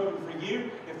altar's open for you.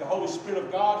 If the Holy Spirit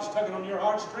of God is tugging on your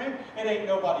heartstring, it ain't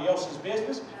nobody else's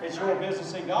business. It's your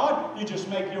business in God. You just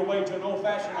make your way to an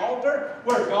old-fashioned altar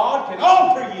where God can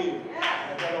alter you.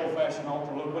 At that old-fashioned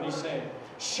altar, look what He said.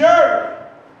 Surely,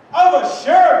 of a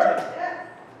surety,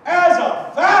 as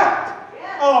a fact,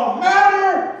 a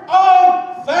matter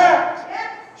of fact,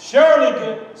 surely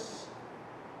goodness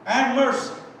and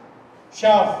mercy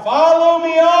shall follow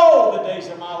me all the days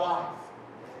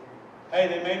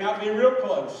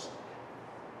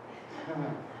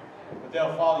But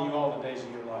they'll follow you all the days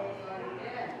of your life.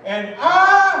 And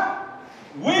I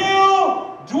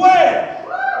will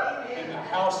dwell in the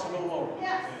house of the Lord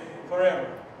forever.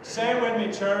 Say it with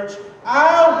me, church.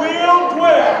 I will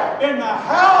dwell in the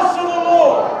house of the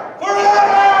Lord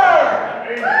forever.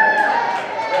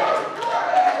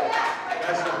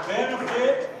 That's the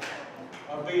benefit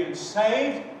of being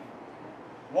saved,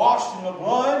 washed in the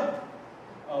blood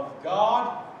of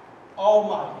God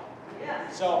Almighty.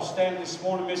 So I'll stand this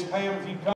morning, Miss Pam, if you come.